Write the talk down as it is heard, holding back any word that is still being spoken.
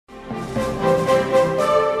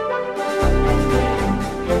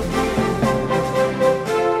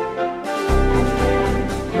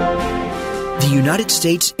United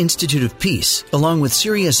States Institute of Peace, along with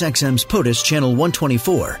SiriusXM's POTUS Channel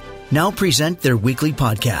 124, now present their weekly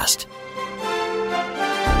podcast.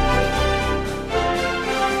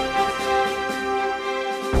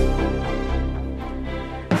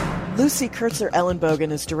 Lucy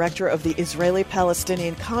Kurtzer-Ellenbogen is director of the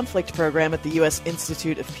Israeli-Palestinian Conflict Program at the U.S.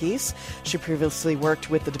 Institute of Peace. She previously worked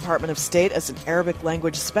with the Department of State as an Arabic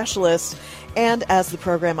language specialist and as the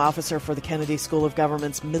program officer for the Kennedy School of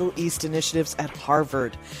Government's Middle East initiatives at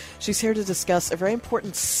Harvard. She's here to discuss a very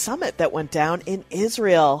important summit that went down in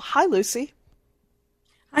Israel. Hi, Lucy.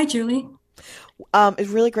 Hi, Julie. It's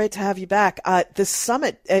really great to have you back. This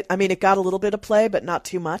summit, it got a little bit of play, but not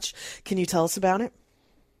too much. Can you tell us about it?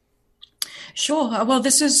 Sure. Well,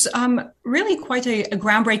 this is really quite a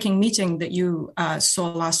groundbreaking meeting that you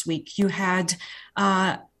saw last week. You had,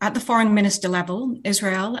 at the foreign minister level,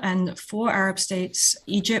 Israel and 4 Arab states,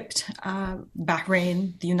 Egypt,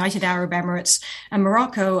 Bahrain, the United Arab Emirates, and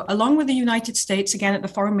Morocco, along with the United States, again at the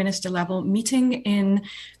foreign minister level, meeting in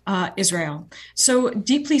Israel. So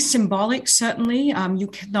deeply symbolic, certainly. You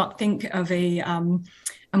cannot think of a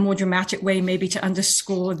more dramatic way maybe to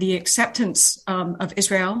underscore the acceptance of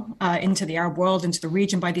Israel into the Arab world, into the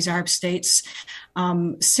region by these Arab states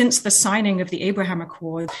since the signing of the Abraham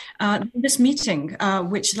Accord. This meeting,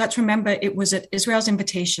 which let's remember, it was at Israel's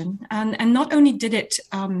invitation, and not only did it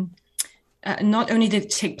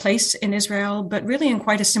take place in Israel, but really in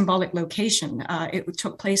quite a symbolic location. It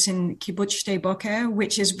took place in Kibbutz Sde Boker,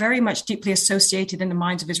 which is very much deeply associated in the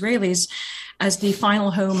minds of Israelis as the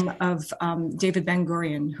final home of David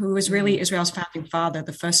Ben-Gurion, who was really Israel's founding father,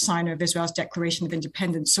 the first signer of Israel's Declaration of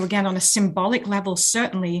Independence. So again, on a symbolic level,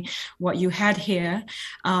 certainly what you had here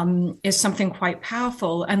is something quite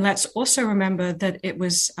powerful. And let's also remember that it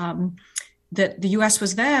was that the US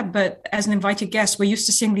was there, but as an invited guest. We're used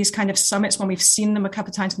to seeing these kind of summits when we've seen them a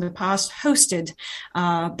couple of times in the past, hosted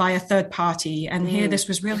by a third party. And here, this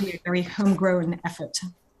was really a very homegrown effort.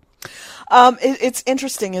 It's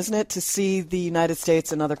interesting, isn't it, to see the United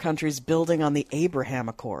States and other countries building on the Abraham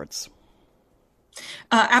Accords?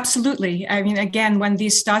 Absolutely. I mean, again, when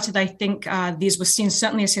these started, I think these were seen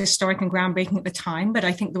certainly as historic and groundbreaking at the time, but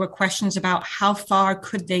I think there were questions about how far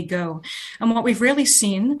could they go. And what we've really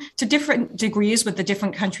seen, to different degrees with the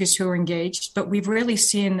different countries who are engaged, but we've really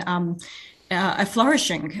seen a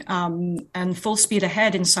flourishing and full speed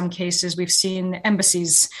ahead in some cases. We've seen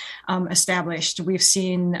embassies established. We've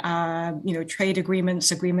seen, trade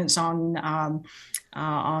agreements on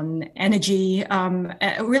energy,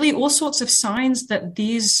 really all sorts of signs that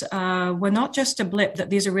these were not just a blip, that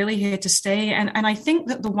these are really here to stay. And I think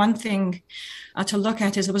that the one thing to look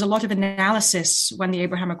at is there was a lot of analysis when the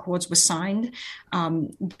Abraham Accords were signed,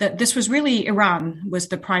 that this was really Iran was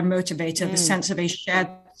the prime motivator, the sense of a shared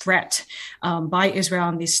threat by Israel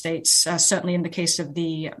and these states, certainly in the case of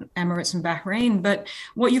the Emirates and Bahrain. But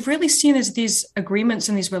what you've really seen is these agreements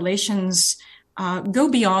and these relations go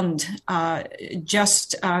beyond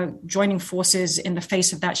just joining forces in the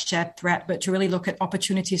face of that shared threat, but to really look at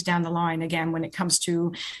opportunities down the line, again, when it comes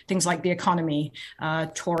to things like the economy,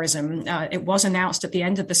 tourism. It was announced at the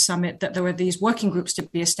end of the summit that there were these working groups to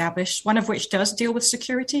be established, one of which does deal with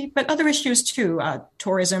security, but other issues too,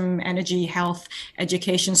 tourism, energy, health,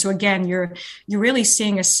 education. So again, you're really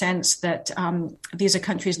seeing a sense that these are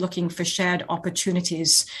countries looking for shared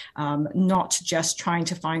opportunities, not just trying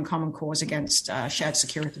to find common cause against shared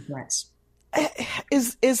security threats.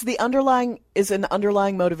 Is an underlying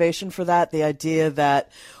motivation for that the idea that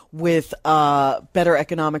with better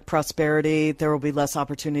economic prosperity there will be less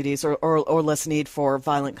opportunities or less need for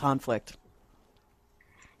violent conflict?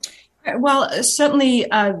 Well, certainly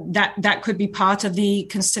that could be part of the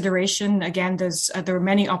consideration. Again, there are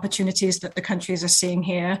many opportunities that the countries are seeing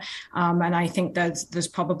here, and I think there's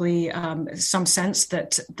probably some sense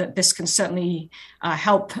that this can certainly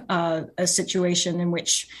help a situation in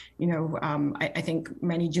which I think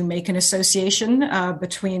many do make an association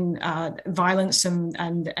between violence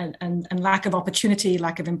and lack of opportunity,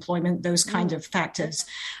 lack of employment, those kind of factors.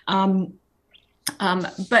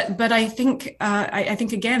 But I think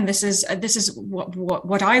again, this is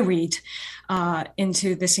what I read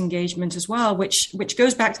into this engagement as well, which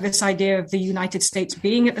goes back to this idea of the United States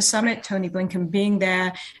being at the summit, Tony Blinken being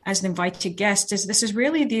there as an invited guest. This is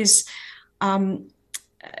really these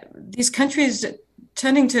countries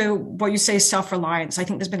turning to what you say, self-reliance, I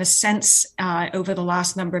think there's been a sense over the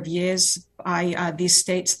last number of years by these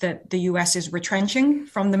states that the U.S. is retrenching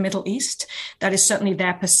from the Middle East. That is certainly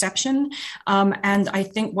their perception. And I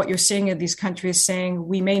think what you're seeing in these countries saying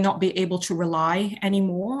we may not be able to rely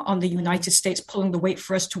anymore on the United States pulling the weight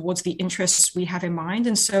for us towards the interests we have in mind.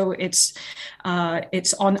 And so it's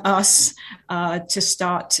on us to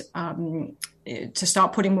start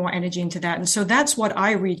putting more energy into that. And so that's what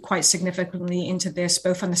I read quite significantly into this,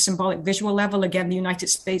 both on the symbolic visual level, again, the United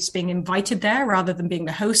States being invited there rather than being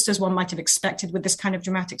the host, as one might have expected with this kind of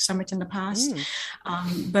dramatic summit in the past,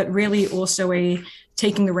 but really also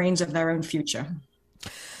taking the reins of their own future.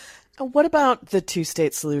 What about the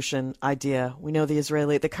two-state solution idea? We know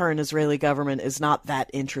the current Israeli government is not that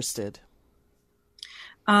interested.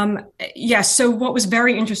 Yes. So what was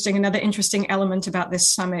very interesting, another interesting element about this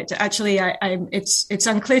summit, actually, it's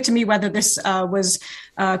unclear to me whether this was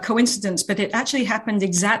a coincidence, but it actually happened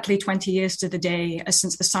exactly 20 years to the day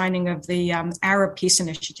since the signing of the Arab Peace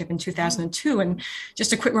Initiative in 2002. And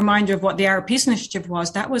just a quick reminder of what the Arab Peace Initiative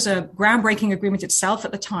was. That was a groundbreaking agreement itself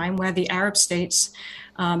at the time where the Arab states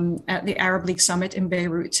at the Arab League Summit in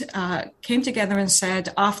Beirut came together and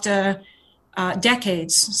said, after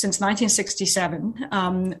decades since 1967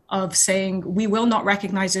 of saying we will not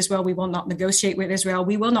recognize Israel, we will not negotiate with Israel,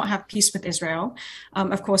 we will not have peace with Israel.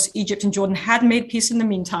 Of course, Egypt and Jordan had made peace in the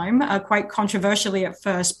meantime, quite controversially at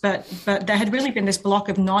first, but there had really been this block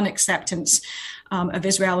of non-acceptance of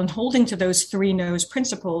Israel and holding to those three no's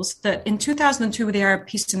principles that in 2002 with the Arab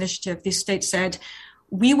Peace Initiative, these states said,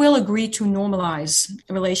 we will agree to normalize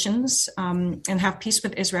relations and have peace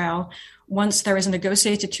with Israel once there is a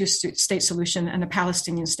negotiated two-state solution and a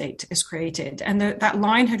Palestinian state is created. And that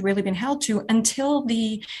line had really been held to until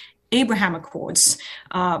the Abraham Accords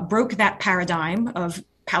broke that paradigm of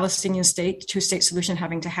Palestinian state, two-state solution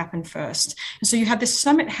having to happen first. And so you had this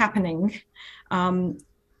summit happening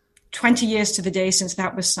 20 years to the day since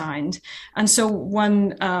that was signed. And so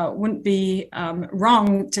one wouldn't be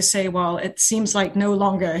wrong to say, well, it seems like no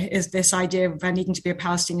longer is this idea of there needing to be a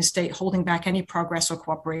Palestinian state holding back any progress or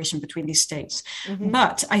cooperation between these states. Mm-hmm.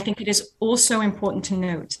 But I think it is also important to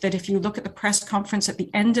note that if you look at the press conference at the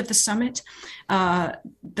end of the summit,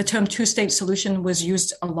 the term two-state solution was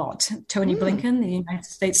used a lot. Tony Blinken, the United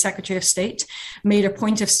States Secretary of State, made a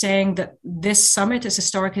point of saying that this summit, as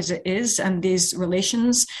historic as it is, and these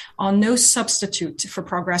relations are no substitute for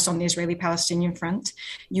progress on the Israeli-Palestinian front.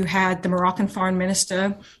 You had the Moroccan foreign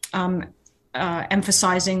minister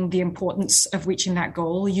emphasizing the importance of reaching that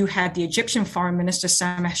goal. You had the Egyptian foreign minister,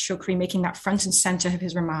 Sameh Shoukry, making that front and center of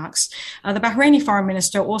his remarks. The Bahraini foreign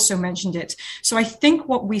minister also mentioned it. So I think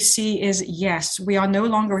what we see is, yes, we are no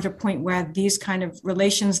longer at a point where these kind of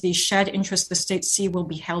relations, these shared interests the states see will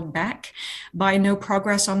be held back by no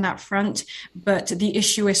progress on that front. But the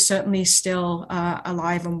issue is certainly still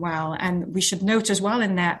alive and well. And we should note as well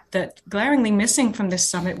in that glaringly missing from this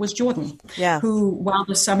summit was Jordan, who, while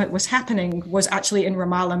the summit was happening, was actually in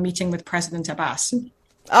Ramallah meeting with President Abbas.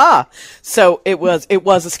 So it was a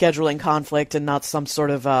scheduling conflict and not some sort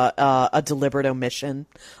of a deliberate omission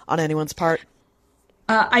on anyone's part?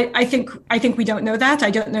 I think we don't know that. I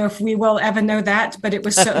don't know if we will ever know that, but it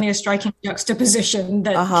was certainly a striking juxtaposition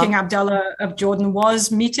that King Abdullah of Jordan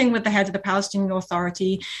was meeting with the head of the Palestinian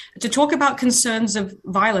Authority to talk about concerns of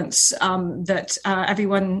violence that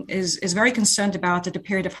everyone is very concerned about at a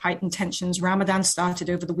period of heightened tensions. Ramadan started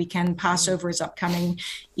over the weekend. Passover is upcoming.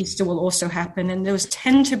 Easter will also happen. And those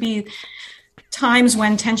tend to be times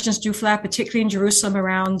when tensions do flare, particularly in Jerusalem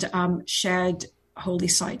around shared holy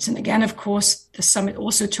sites. And again, of course, the summit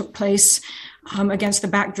also took place against the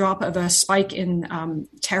backdrop of a spike in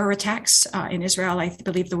terror attacks in Israel. I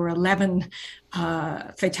believe there were 11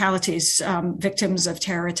 fatalities, victims of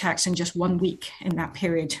terror attacks in just 1 week in that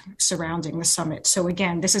period surrounding the summit. So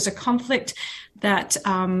again, this is a conflict that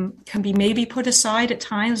can be maybe put aside at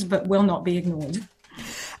times, but will not be ignored.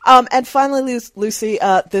 And finally, Lucy,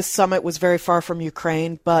 this summit was very far from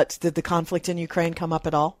Ukraine, but did the conflict in Ukraine come up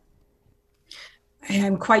at all?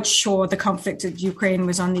 I'm quite sure the conflict in Ukraine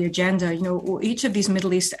was on the agenda. You know, each of these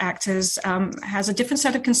Middle East actors has a different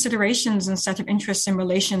set of considerations and set of interests in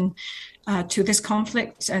relation to this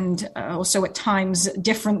conflict, and also at times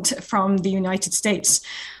different from the United States.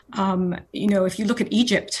 You know, if you look at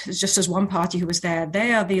Egypt, just as one party who was there,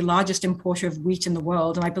 they are the largest importer of wheat in the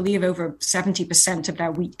world. And I believe over 70% of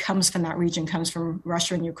their wheat comes from that region, comes from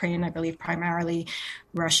Russia and Ukraine, I believe primarily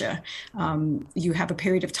Russia. You have a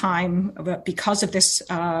period of time because of this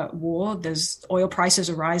war, there's oil prices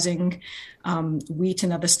are rising, wheat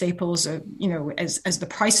and other staples are, you know, as the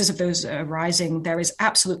prices of those are rising, there is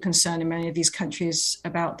absolute concern in many of these countries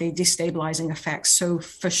about the destabilizing effects. So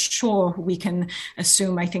for sure, we can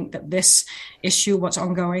assume, I think, that this issue, what's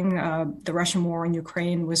ongoing, the Russian war in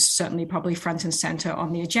Ukraine, was certainly probably front and center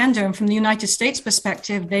on the agenda. And from the United States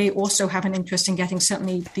perspective, they also have an interest in getting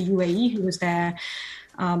certainly the UAE, who was there,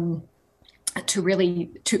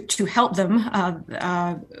 to help them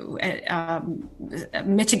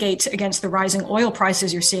mitigate against the rising oil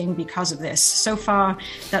prices you're seeing because of this. So far,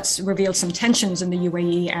 that's revealed some tensions in the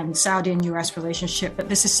UAE and Saudi and US relationship, but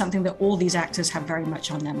this is something that all these actors have very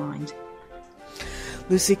much on their mind.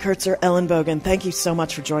 Lucy Kurtzer, Ellen Bogan, thank you so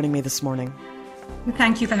much for joining me this morning.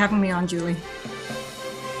 Thank you for having me on, Julie.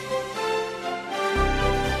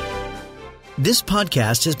 This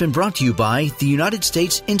podcast has been brought to you by the United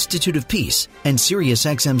States Institute of Peace and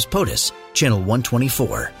SiriusXM's POTUS, Channel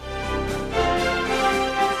 124.